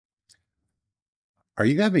Are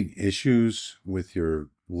you having issues with your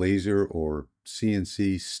laser or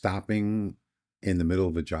CNC stopping in the middle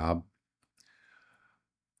of a job?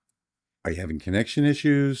 Are you having connection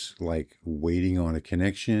issues like waiting on a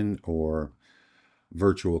connection or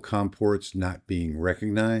virtual COM ports not being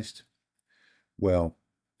recognized? Well,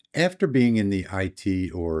 after being in the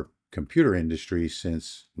IT or computer industry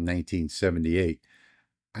since 1978,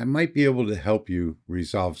 I might be able to help you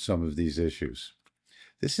resolve some of these issues.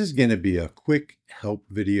 This is going to be a quick help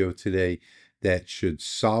video today that should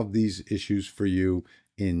solve these issues for you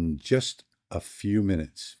in just a few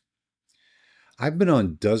minutes. I've been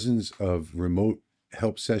on dozens of remote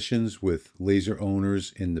help sessions with laser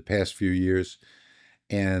owners in the past few years,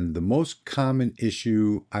 and the most common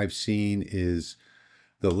issue I've seen is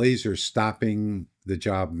the laser stopping the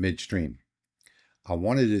job midstream. I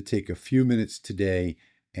wanted to take a few minutes today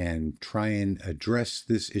and try and address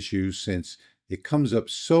this issue since it comes up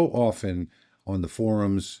so often on the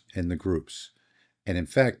forums and the groups. And in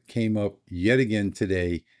fact, came up yet again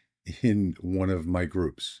today in one of my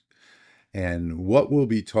groups. And what we'll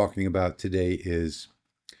be talking about today is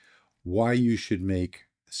why you should make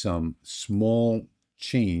some small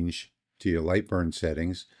change to your Lightburn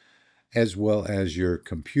settings, as well as your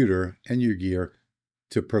computer and your gear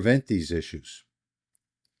to prevent these issues.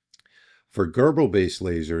 For Gerbil-based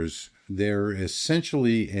lasers, they're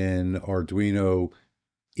essentially an Arduino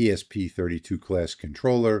ESP32 class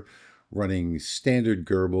controller running standard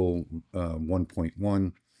Gerbil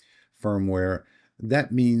 1.1 firmware.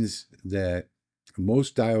 That means that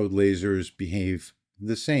most diode lasers behave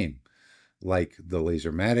the same, like the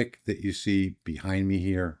Lasermatic that you see behind me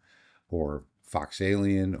here, or Fox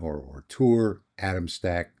Alien, or Tour, Atom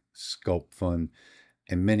Stack, Sculpt Fun,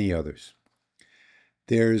 and many others.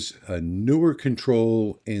 There's a newer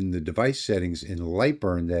control in the device settings in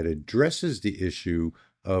Lightburn that addresses the issue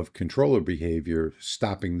of controller behavior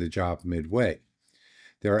stopping the job midway.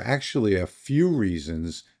 There are actually a few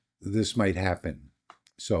reasons this might happen.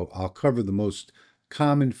 So I'll cover the most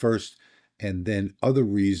common first and then other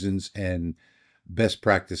reasons and best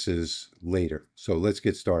practices later. So let's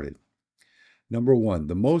get started. Number one,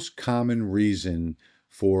 the most common reason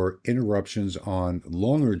for interruptions on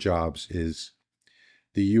longer jobs is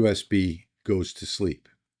the USB goes to sleep.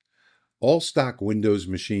 All stock Windows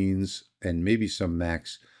machines and maybe some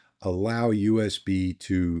Macs allow USB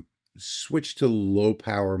to switch to low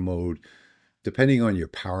power mode depending on your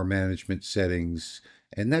power management settings,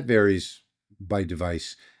 and that varies by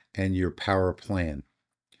device and your power plan.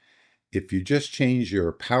 If you just change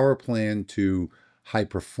your power plan to high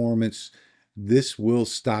performance, this will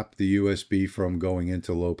stop the USB from going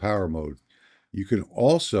into low power mode. You can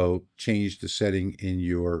also change the setting in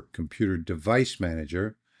your computer device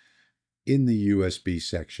manager in the USB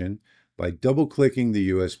section by double-clicking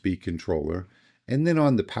the USB controller, and then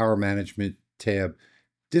on the power management tab,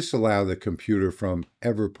 disallow the computer from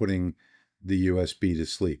ever putting the USB to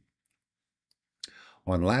sleep.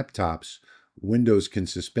 On laptops, Windows can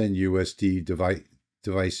suspend USB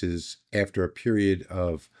devices after a period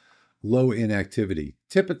of low inactivity,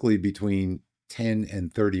 typically between 10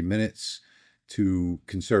 and 30 minutes, to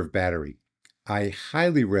conserve battery. I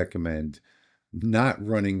highly recommend not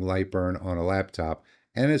running Lightburn on a laptop,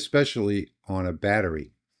 and especially on a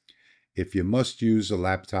battery. If you must use a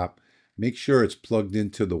laptop, make sure it's plugged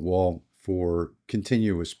into the wall for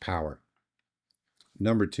continuous power.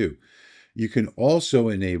 Number two, you can also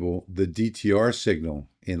enable the DTR signal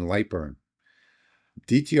in Lightburn.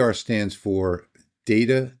 DTR stands for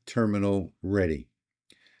Data Terminal Ready.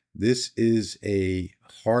 This is a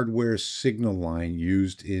hardware signal line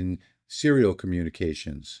used in serial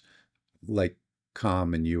communications like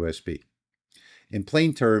COM and USB. In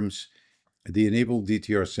plain terms, the Enable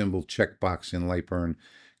DTR symbol checkbox in Lightburn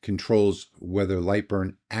controls whether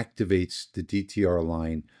Lightburn activates the DTR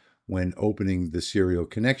line when opening the serial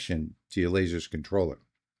connection to your laser's controller.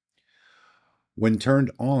 When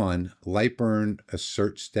turned on, Lightburn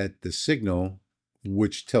asserts that the signal,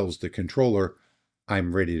 which tells the controller,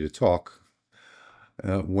 "I'm ready to talk."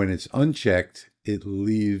 When it's unchecked, it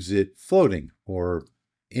leaves it floating or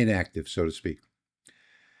inactive, so to speak.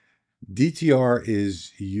 DTR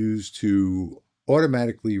is used to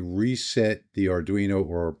automatically reset the Arduino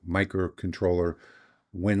or microcontroller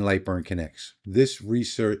when Lightburn connects. This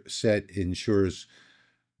reset ensures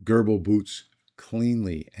Gerbil boots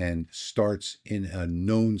cleanly and starts in a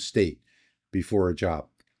known state before a job.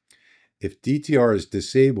 If DTR is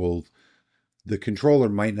disabled, the controller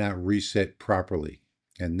might not reset properly,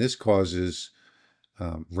 and this causes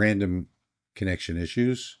random connection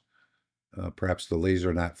issues, perhaps the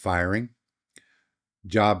laser not firing,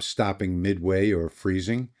 jobs stopping midway or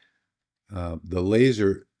freezing, The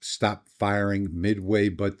laser stopped firing midway,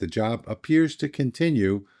 but the job appears to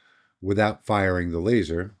continue without firing the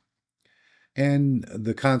laser, and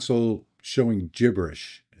the console showing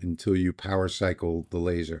gibberish until you power cycle the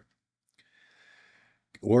laser,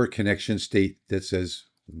 or a connection state that says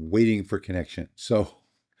waiting for connection. So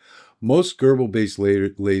most Gerbil-based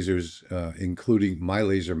lasers, including my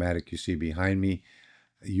Lasermatic you see behind me,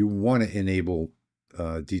 you want to enable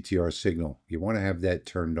DTR signal. You want to have that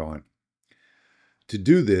turned on. To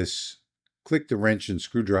do this, click the wrench and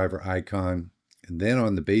screwdriver icon, and then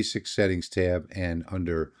on the Basic Settings tab and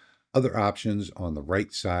under Other Options on the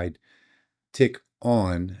right side, tick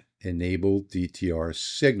on Enable DTR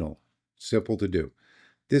Signal. Simple to do.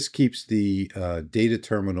 This keeps the data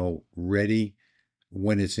terminal ready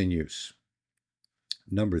when it's in use.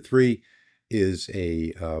 Number 3 is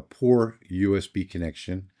a poor USB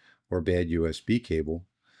connection or bad USB cable,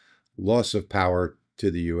 loss of power to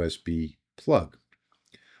the USB plug.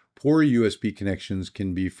 Poor USB connections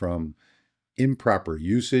can be from improper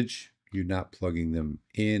usage, you not plugging them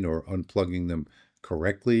in or unplugging them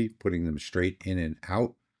correctly, putting them straight in and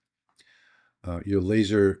out. Your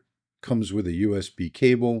laser comes with a USB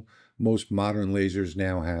cable. Most modern lasers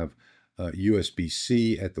now have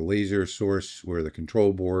USB-C at the laser source where the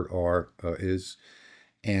control board is,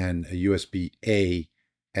 and a USB-A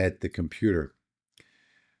at the computer.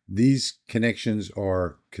 These connections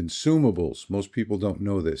are consumables. Most people don't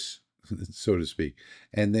know this, so to speak,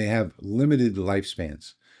 and they have limited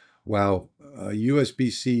lifespans. While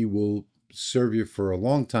USB-C will serve you for a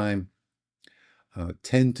long time,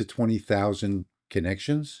 10 to 20,000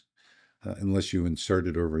 connections, unless you insert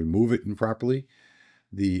it or remove it improperly.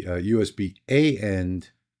 The USB-A end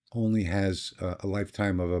only has a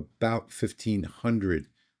lifetime of about 1,500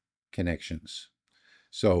 connections.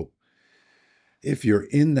 So if you're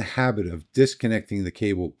in the habit of disconnecting the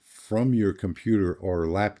cable from your computer or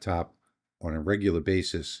laptop on a regular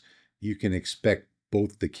basis, you can expect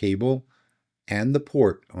both the cable and the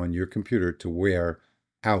port on your computer to wear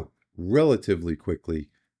out relatively quickly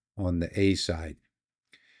on the A side.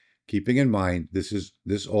 Keeping in mind,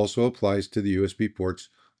 this also applies to the USB ports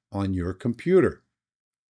on your computer.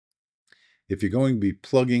 If you're going to be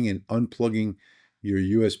plugging and unplugging your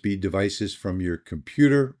USB devices from your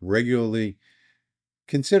computer regularly,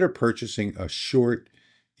 consider purchasing a short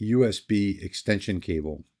USB extension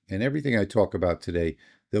cable. And everything I talk about today,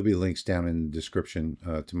 there'll be links down in the description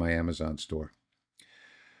to my Amazon store.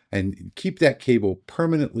 And keep that cable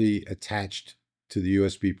permanently attached to the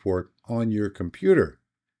USB port on your computer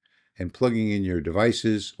and plugging in your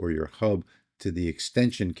devices or your hub to the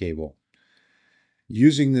extension cable.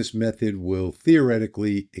 Using this method will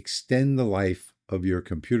theoretically extend the life of your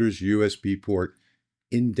computer's USB port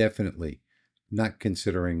indefinitely, not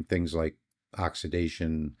considering things like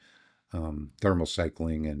oxidation, thermal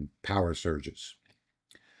cycling, and power surges.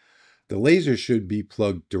 The laser should be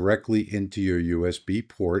plugged directly into your USB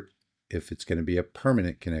port if it's going to be a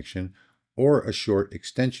permanent connection, or a short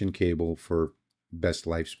extension cable for best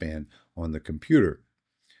lifespan on the computer.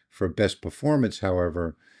 For best performance,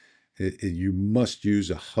 however, you must use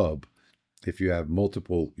a hub if you have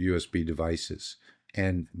multiple USB devices,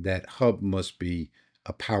 and that hub must be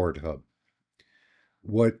a powered hub.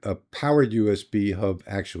 What a powered USB hub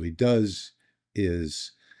actually does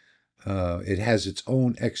is it has its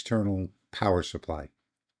own external power supply.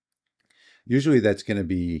 Usually that's going to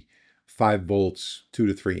be 5 volts, 2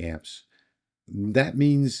 to 3 amps. That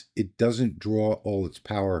means it doesn't draw all its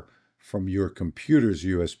power from your computer's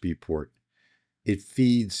USB port. It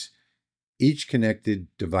feeds each connected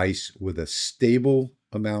device with a stable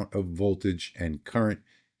amount of voltage and current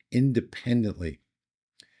independently.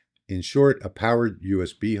 In short, a powered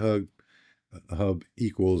USB hub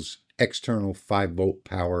equals external 5-volt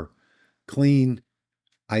power, clean,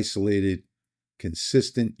 isolated,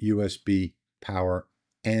 consistent USB power,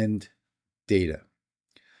 and data.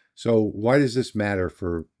 So why does this matter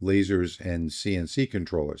for lasers and CNC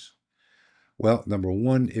controllers? Well, number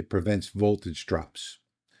one, it prevents voltage drops.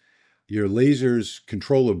 Your laser's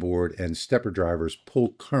controller board and stepper drivers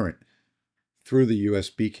pull current through the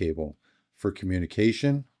USB cable for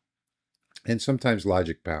communication and sometimes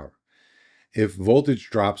logic power. If voltage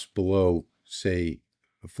drops below, say,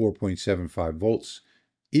 4.75 volts,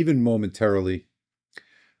 even momentarily,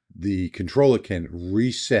 the controller can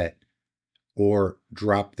reset or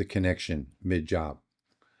drop the connection mid-job.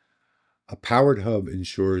 A powered hub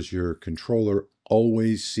ensures your controller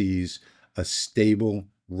always sees a stable,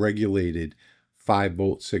 regulated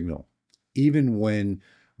 5-volt signal, even when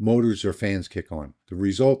motors or fans kick on. The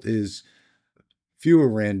result is fewer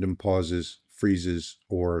random pauses, freezes,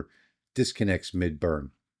 or disconnects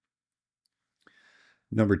mid-burn.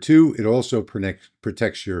 Number two, it also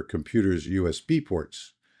protects your computer's USB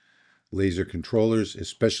ports. Laser controllers,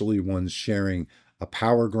 especially ones sharing a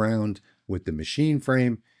power ground with the machine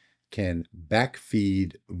frame, can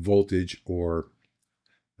backfeed voltage or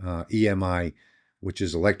EMI, which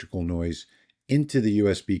is electrical noise, into the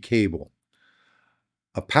USB cable.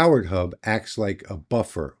 A powered hub acts like a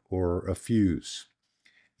buffer or a fuse.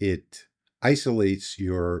 It isolates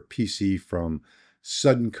your PC from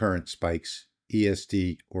sudden current spikes,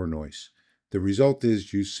 ESD, or noise. The result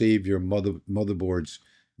is you save your motherboard's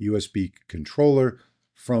USB controller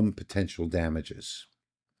from potential damages.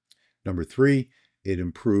 Number three, it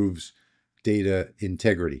improves data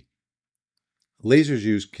integrity. Lasers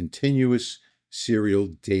use continuous serial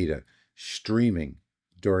data streaming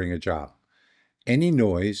during a job. Any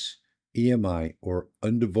noise, EMI, or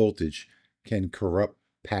undervoltage can corrupt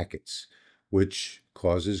packets, which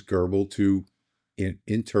causes Gerbil to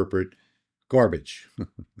interpret garbage.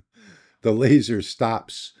 The laser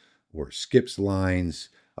stops or skips lines.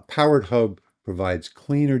 A powered hub provides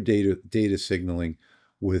cleaner data signaling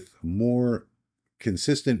with more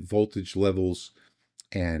consistent voltage levels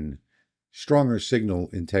and stronger signal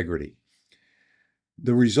integrity.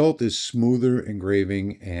 The result is smoother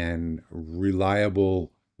engraving and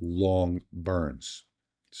reliable long burns.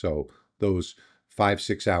 So those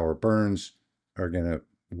 5-6 hour burns are going to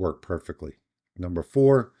work perfectly. Number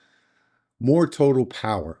four, more total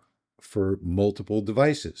power for multiple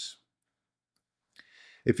devices.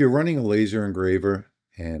 If you're running a laser engraver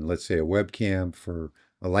and let's say a webcam for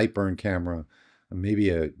a Lightburn camera, maybe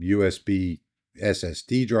a USB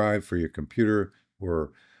SSD drive for your computer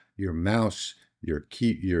or your mouse, your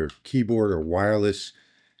keyboard or wireless,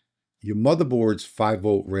 your motherboard's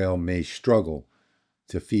 5-volt rail may struggle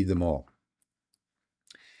to feed them all.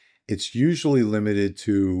 It's usually limited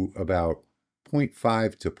to about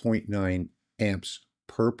 0.5 to 0.9 amps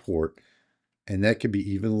per port, and that can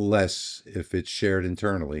be even less if it's shared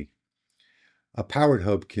internally. A powered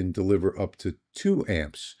hub can deliver up to 2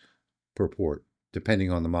 amps per port,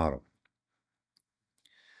 depending on the model.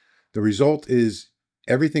 The result is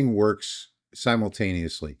everything works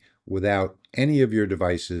simultaneously without any of your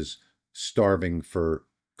devices starving for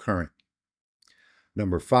current.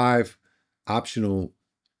 Number five, optional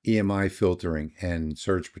EMI filtering and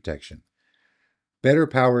surge protection. Better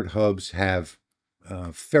powered hubs have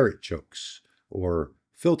ferrite chokes or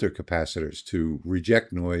filter capacitors to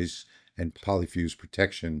reject noise and polyfuse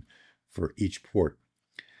protection for each port.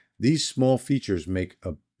 These small features make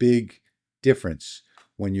a big difference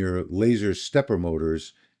when your laser stepper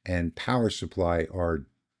motors and power supply are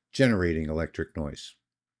generating electric noise.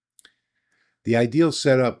 The ideal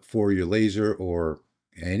setup for your laser or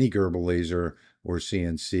any Gerbil laser or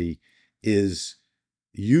CNC is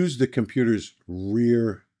use the computer's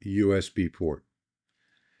rear USB port.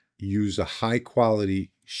 Use a high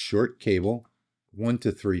quality short cable, 1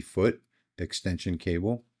 to 3 foot extension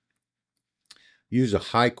cable. Use a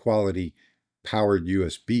high quality powered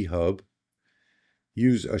USB hub.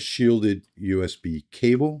 Use a shielded USB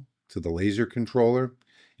cable to the laser controller.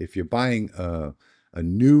 If you're buying a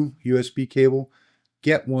new USB cable,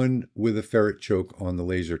 get one with a ferrite choke on the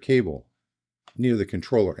laser cable near the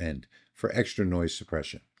controller end for extra noise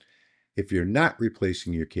suppression. If you're not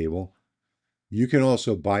replacing your cable, you can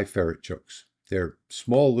also buy ferrite chokes. They're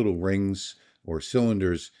small little rings or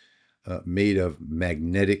cylinders made of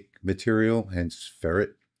magnetic material, hence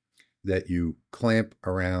ferrite, that you clamp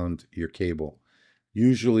around your cable,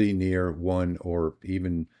 usually near one or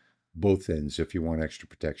even both ends if you want extra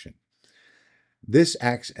protection. This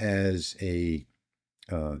acts as a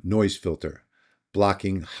noise filter,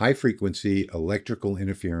 blocking high-frequency electrical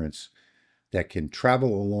interference that can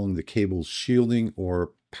travel along the cable's shielding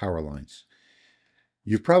or power lines.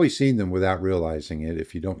 You've probably seen them without realizing it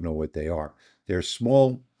if you don't know what they are. They're a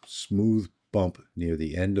small, smooth bump near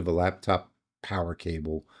the end of a laptop power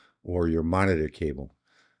cable or your monitor cable.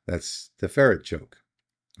 That's the ferrite choke.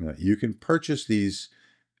 You can purchase these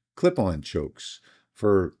clip-on chokes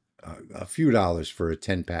for a few dollars for a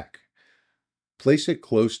 10-pack. Place it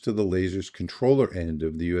close to the laser's controller end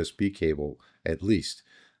of the USB cable, at least.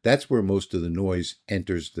 That's where most of the noise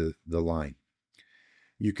enters the line.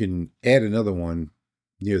 You can add another one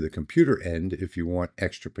near the computer end if you want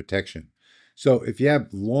extra protection. So if you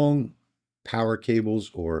have long power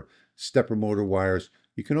cables or stepper motor wires,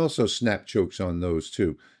 you can also snap chokes on those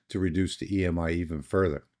too to reduce the EMI even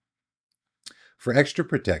further. For extra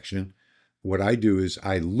protection, what I do is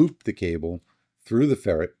I loop the cable through the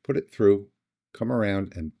ferrite, put it through, come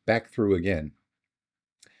around and back through again.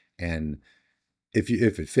 And if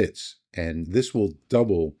it fits, and this will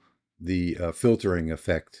double the filtering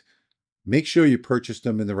effect Make sure you purchase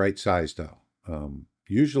them in the right size, though.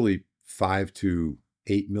 Usually 5 to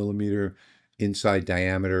 8 millimeter inside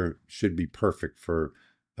diameter should be perfect for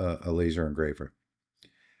a laser engraver.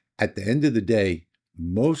 At the end of the day,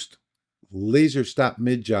 most laser stop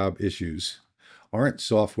mid-job issues aren't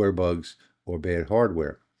software bugs or bad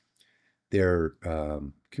hardware. They're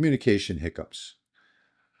communication hiccups,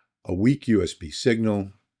 a weak USB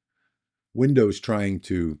signal, Windows trying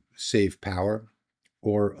to save power,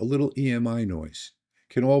 or a little EMI noise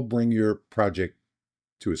can all bring your project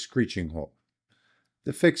to a screeching halt.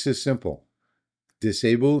 The fix is simple.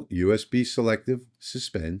 Disable USB selective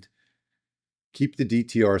suspend, keep the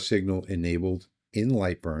DTR signal enabled in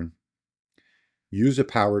Lightburn, use a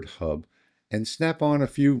powered hub, and snap on a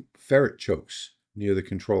few ferrite chokes near the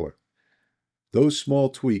controller. Those small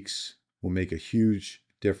tweaks will make a huge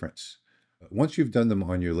difference. Once you've done them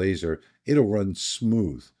on your laser, it'll run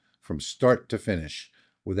smooth from start to finish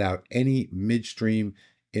without any midstream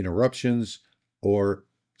interruptions or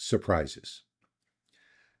surprises.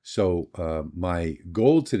 So my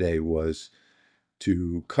goal today was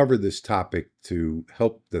to cover this topic to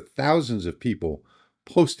help the thousands of people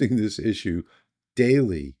posting this issue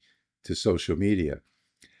daily to social media.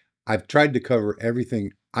 I've tried to cover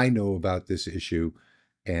everything I know about this issue,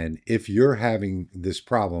 and if you're having this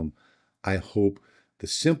problem, I hope the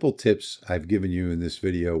simple tips I've given you in this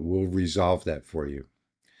video will resolve that for you.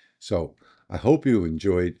 So I hope you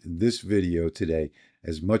enjoyed this video today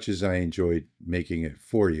as much as I enjoyed making it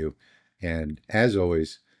for you. And as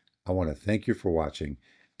always, I want to thank you for watching,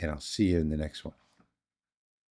 and I'll see you in the next one.